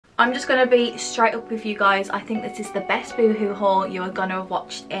I'm just going to be straight up with you guys. I think this is the best Boohoo haul you are going to have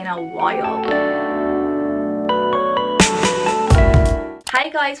watched in a while.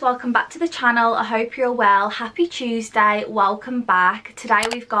 Hey guys, welcome back to the channel. I hope you're well. Happy Tuesday, welcome back. Today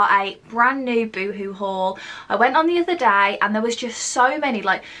we've got a brand new Boohoo haul. I went on the other day and there was just so many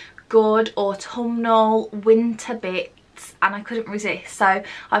like good autumnal winter bits and I couldn't resist. So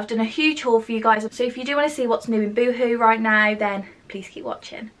I've done a huge haul for you guys. So if you do want to see what's new in Boohoo right now, then please keep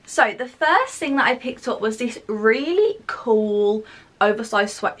watching. So the first thing that I picked up was this really cool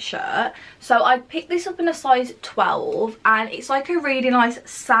oversized sweatshirt. So I picked this up in a size 12 and it's like a really nice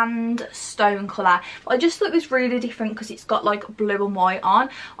sandstone colour. But I just thought it was really different because it's got like blue and white on.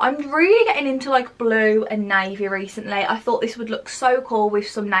 I'm really getting into like blue and navy recently. I thought this would look so cool with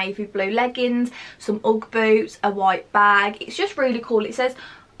some navy blue leggings, some Ugg boots, a white bag. It's just really cool. It says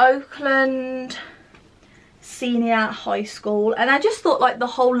Oakland Senior High School and I just thought like the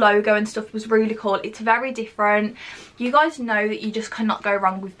whole logo and stuff was really cool. It's very different. You guys know that you just cannot go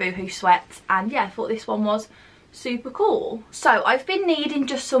wrong with Boohoo sweats, and yeah, I thought this one was super cool. So I've been needing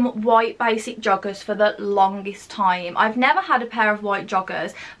just some white basic joggers for the longest time. I've never had a pair of white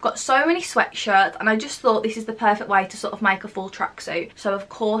joggers. I've got so many sweatshirts and I just thought this is the perfect way to sort of make a full tracksuit. So of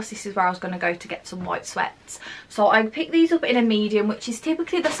course this is where I was going to go to get some white sweats. So I picked these up in a medium, which is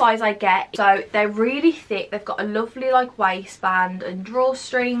typically the size I get. So they're really thick. They've got a lovely like waistband and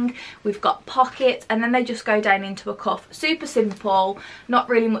drawstring. We've got pockets and then they just go down into a cuff. Super simple, not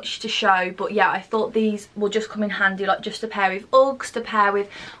really much to show, but yeah, I thought these will just come in handy, like just to pair with Uggs, to pair with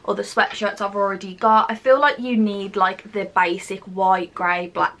other sweatshirts I've already got. I feel like you need like the basic white, grey,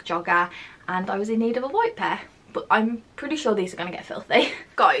 black jogger, and I was in need of a white pair. But I'm pretty sure these are going to get filthy.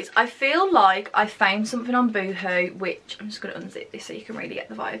 Guys, I feel like I found something on Boohoo, which I'm just going to unzip this so you can really get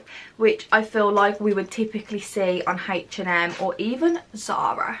the vibe, which I feel like we would typically see on H&M or even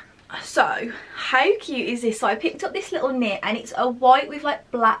Zara. So how cute is this? So I picked up this little knit and it's a white with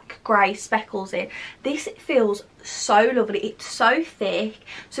like black grey speckles in. This feels so lovely. It's so thick,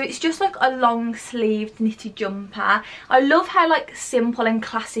 so it's just like a long sleeved knitted jumper. I love how like simple and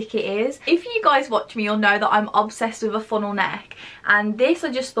classic it is. If you guys watch me, you'll know that I'm obsessed with a funnel neck, and this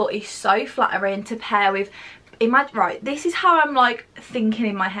I just thought is so flattering to pair with. Imagine, right, this is how I'm like thinking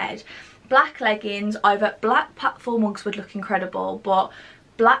in my head. Black leggings, either black platform Uggs would look incredible, but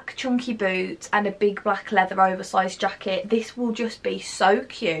black chunky boots and a big black leather oversized jacket. This will just be so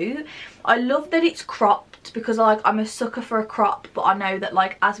cute. I love that it's cropped because like I'm a sucker for a crop, but I know that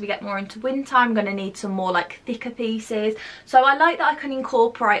like as we get more into winter I'm going to need some more like thicker pieces. So I like that I can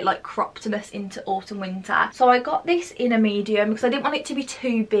incorporate like croppedness into autumn winter. So I got this in a medium because I didn't want it to be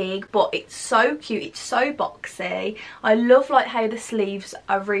too big, but it's so cute. It's so boxy. I love like how the sleeves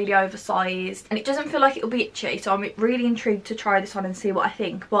are really oversized and it doesn't feel like it'll be itchy, so I'm really intrigued to try this on and see what I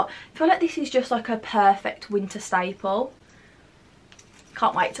think. But I feel like this is just like a perfect winter staple.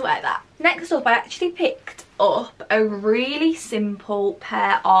 Can't wait to wear that. Next up, I actually picked up a really simple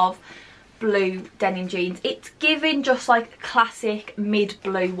pair of blue denim jeans. It's giving just like classic mid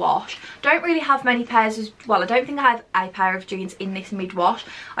blue wash. Don't really have many pairs as well. I don't think I have a pair of jeans in this mid wash.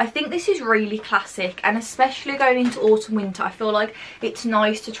 I think this is really classic, and especially going into autumn winter I feel like it's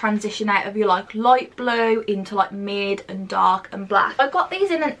nice to transition out of your like light blue into like mid and dark and black. I got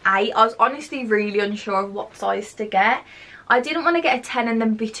these in an 8. I was honestly really unsure of what size to get. I didn't want to get a 10 and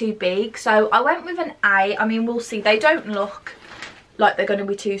then be too big, so I went with an 8. I mean, we'll see. They don't look like they're going to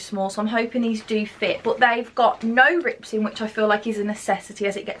be too small, so I'm hoping these do fit. But they've got no rips in, which I feel like is a necessity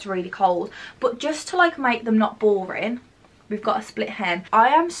as it gets really cold. But just to like make them not boring, we've got a split hem. I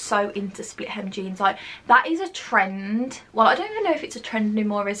am so into split hem jeans. Like, that is a trend. Well, I don't even know if it's a trend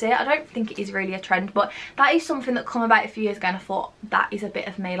anymore, is it? I don't think it is really a trend, but that is something that come about a few years ago and I thought that is a bit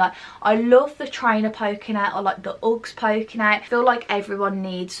of me. Like, I love the trainer poking out or like the Uggs poking out. I feel like everyone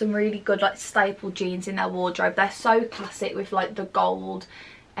needs some really good like staple jeans in their wardrobe. They're so classic with like the gold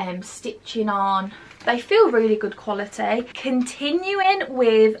stitching on. They feel really good quality. Continuing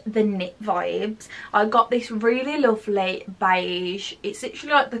with the knit vibes, I got this really lovely beige, it's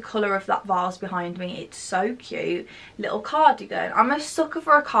literally like the colour of that vase behind me, it's so cute, little cardigan. I'm a sucker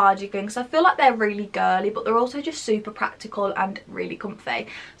for a cardigan because I feel like they're really girly, but they're also just super practical and really comfy.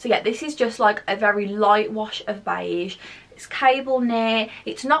 So yeah, this is just like a very light wash of beige. It's cable knit,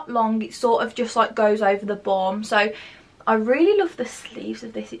 it's not long, it sort of just like goes over the bum. So I really love the sleeves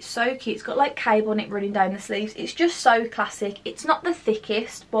of this. It's so cute. It's got like cable knit running down the sleeves. It's just so classic. It's not the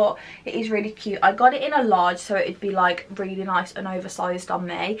thickest, but it is really cute. I got it in a large, so it'd be like really nice and oversized on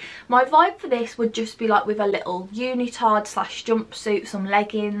me. My vibe for this would just be like with a little unitard slash jumpsuit, some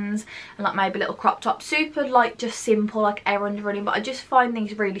leggings, and like maybe a little crop top. Super like just simple, like errand running, but I just find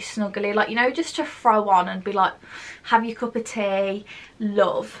these really snuggly, like, you know, just to throw on and be like, have your cup of tea,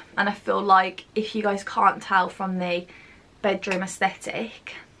 love. And I feel like, if you guys can't tell from the bedroom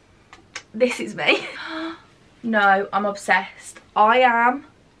aesthetic, this is me. No, I'm obsessed. I am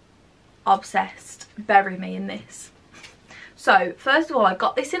obsessed. Bury me in this. So first of all, I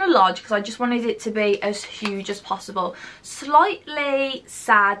got this in a large because I just wanted it to be as huge as possible. Slightly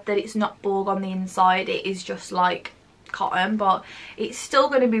sad that it's not Borg on the inside. It is just like cotton, but it's still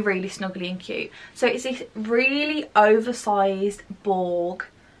going to be really snuggly and cute. So it's this really oversized Borg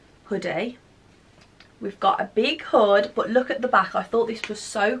hoodie. We've got a big hood, but look at the back. I thought this was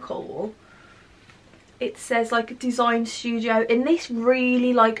so cool. It says like design studio in this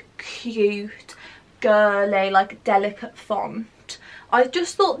really like cute, girly, like delicate font. I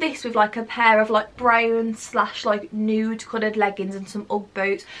just thought this with like a pair of like brown slash like nude coloured leggings and some Ugg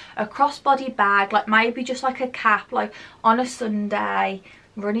boots, a crossbody bag, like maybe just like a cap, like on a Sunday,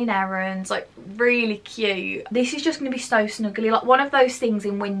 running errands, like really cute. This is just going to be so snuggly, like one of those things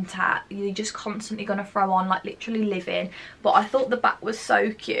in winter you're just constantly going to throw on, like literally living. But I thought the back was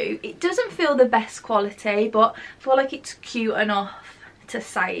so cute. It doesn't feel the best quality, but I feel like it's cute enough to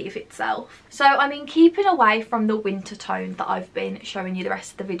save itself. So I mean, keeping away from the winter tone that I've been showing you the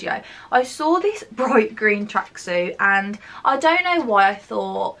rest of the video, I saw this bright green tracksuit and I don't know why I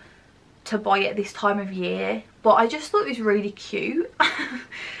thought to buy it this time of year, but I just thought it was really cute.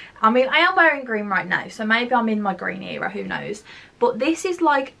 I mean, I am wearing green right now, so maybe I'm in my green era, who knows. But this is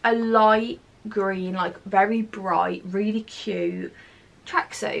like a light green, like very bright, really cute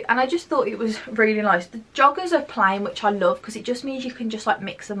tracksuit, and I just thought it was really nice. The joggers are plain, which I love because it just means you can just like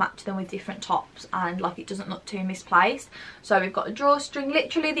mix and match them with different tops and like it doesn't look too misplaced. So we've got a drawstring,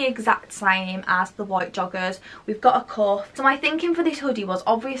 literally the exact same as the white joggers. We've got a cuff. So my thinking for this hoodie was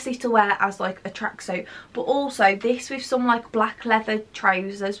obviously to wear as like a tracksuit, but also this with some like black leather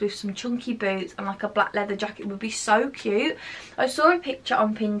trousers with some chunky boots and like a black leather jacket would be so cute. I saw a picture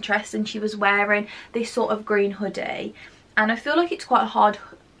on Pinterest and she was wearing this sort of green hoodie, and I feel like it's quite a hard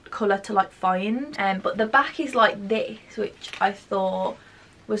colour to like find, but the back is like this, which I thought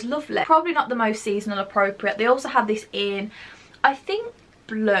was lovely. Probably not the most seasonal appropriate. They also had this in, I think,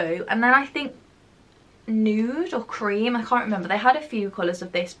 blue, and then I think nude or cream, I can't remember. They had a few colours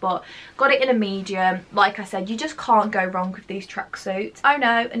of this, but got it in a medium. Like I said, you just can't go wrong with these tracksuits. Oh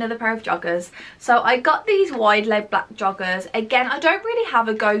no, another pair of joggers. So I got these wide leg black joggers. Again, I don't really have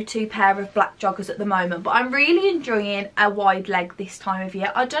a go-to pair of black joggers at the moment, but I'm really enjoying a wide leg this time of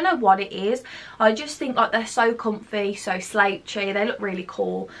year. I don't know what it is. I just think like they're so comfy, so slouchy. They look really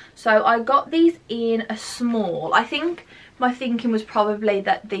cool. So I got these in a small. I think my thinking was probably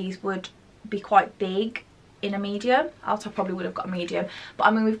that these would be quite big in a medium, else I probably would have got a medium. But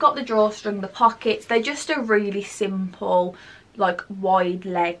I mean, we've got the drawstring, the pockets. They're just a really simple, like wide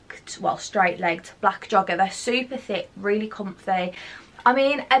legged, well straight legged black jogger. They're super thick, really comfy. I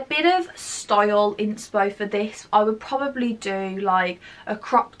mean, a bit of style inspo for this, I would probably do like a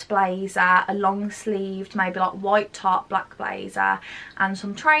cropped blazer, a long sleeved, maybe like white top, black blazer, and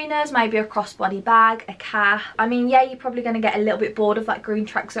some trainers, maybe a crossbody bag, a cap. I mean, yeah, you're probably going to get a little bit bored of that green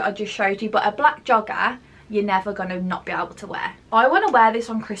tracksuit I just showed you, but a black jogger, you're never going to not be able to wear. I want to wear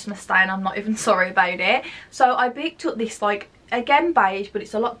this on Christmas Day and I'm not even sorry about it. So I picked up this, like, again beige, but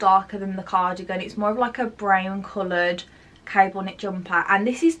it's a lot darker than the cardigan. It's more of like a brown coloured cable knit jumper, and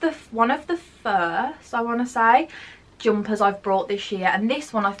this is the one of the first, I want to say, jumpers I've brought this year, and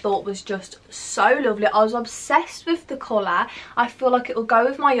this one I thought was just so lovely. I was obsessed with the colour. I feel like it will go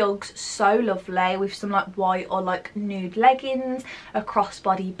with my Uggs so lovely, with some like white or like nude leggings, a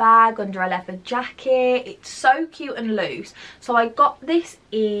crossbody bag under a leather jacket. It's so cute and loose. So I got this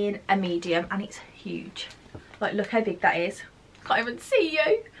in a medium and it's huge. Like, look how big that is. Can't even see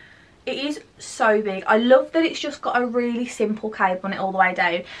you. It is so big. I love that it's just got a really simple cable on it all the way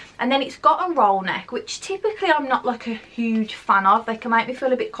down, and then it's got a roll neck, which typically I'm not like a huge fan of. They can make me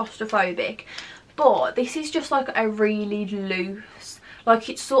feel a bit claustrophobic, but this is just like a really loose, like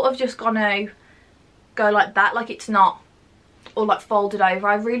it's sort of just gonna go like that, like it's not or like folded over.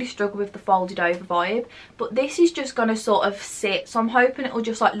 I really struggle with the folded over vibe, but this is just gonna sort of sit, so I'm hoping it will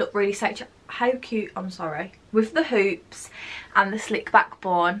just like look really sexy. How cute, I'm sorry, with the hoops and the slick back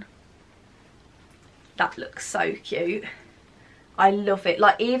bun. That looks so cute. I love it.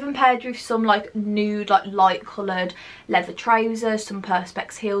 Like even paired with some like nude, like light coloured leather trousers, some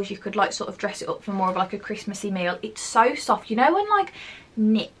perspex heels, you could like sort of dress it up for more of like a Christmassy meal. It's so soft. You know when like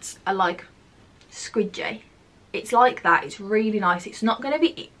knits are like squidgy? It's like that. It's really nice. It's not going to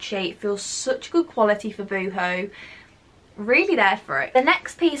be itchy. It feels such good quality for Boohoo. Really there for it. The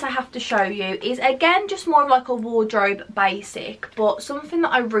next piece I have to show you is again just more of like a wardrobe basic, but something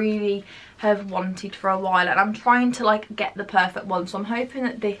that I really have wanted for a while, and I'm trying to like get the perfect one, so I'm hoping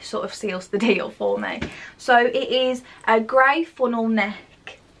that this sort of seals the deal for me. So it is a grey funnel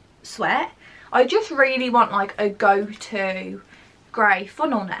neck sweat. I just really want like a go-to grey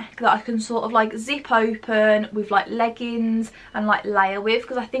funnel neck that I can sort of like zip open with like leggings and like layer with,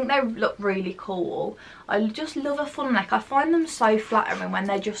 because I think they look really cool. I just love a funnel neck. I find them so flattering when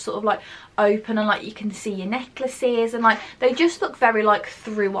they're just sort of like open and like you can see your necklaces, and like they just look very like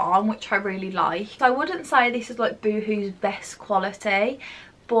through on, which I really like. So I wouldn't say this is like Boohoo's best quality,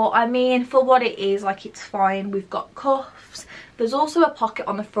 but I mean for what it is, like it's fine. We've got cuffs. There's also a pocket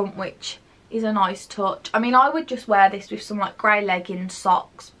on the front, which is a nice touch. I mean, I would just wear this with some like grey leggings,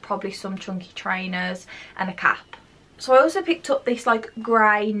 socks, probably some chunky trainers and a cap. So I also picked up this like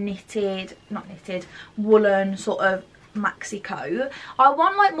grey knitted, not knitted, woolen sort of maxi coat. I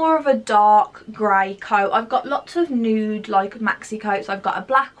want like more of a dark grey coat. I've got lots of nude like maxi coats. I've got a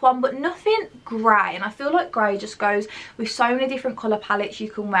black one, but nothing grey, and I feel like grey just goes with so many different colour palettes. You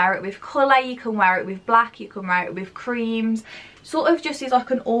can wear it with colour, you can wear it with black, you can wear it with creams. Sort of just is like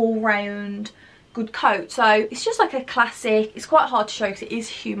an all-round good coat. So it's just like a classic. It's quite hard to show because it is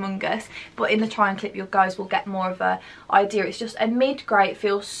humongous, but in the try and clip you guys will get more of a idea. It's just a mid-grey. It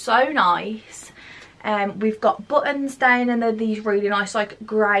feels so nice. We've got buttons down, and they're these really nice like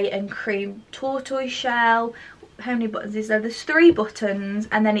grey and cream tortoise shell. How many buttons is there? There's 3 buttons,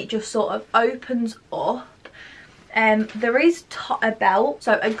 and then it just sort of opens up. There is a belt.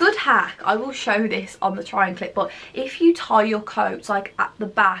 So a good hack, I will show this on the try and clip, but if you tie your coats like at the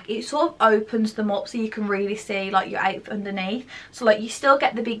back, it sort of opens them up so you can really see like your outfit underneath. So like you still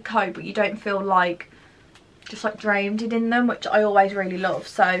get the big coat, but you don't feel like just like drowned in them, which I always really love.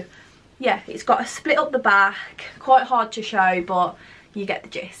 So yeah, it's got a split up the back, quite hard to show, but you get the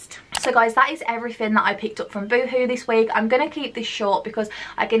gist. So guys, that is everything that I picked up from Boohoo this week. I'm going to keep this short because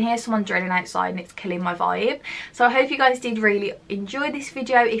I can hear someone drilling outside and it's killing my vibe. So I hope you guys did really enjoy this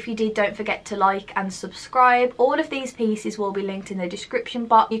video. If you did, don't forget to like and subscribe. All of these pieces will be linked in the description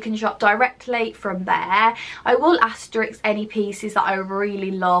box. You can shop directly from there. I will asterisk any pieces that I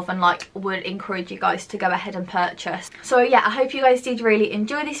really love and like would encourage you guys to go ahead and purchase. So yeah, I hope you guys did really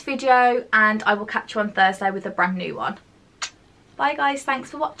enjoy this video, and I will catch you on Thursday with a brand new one. Bye guys,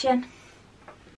 thanks for watching.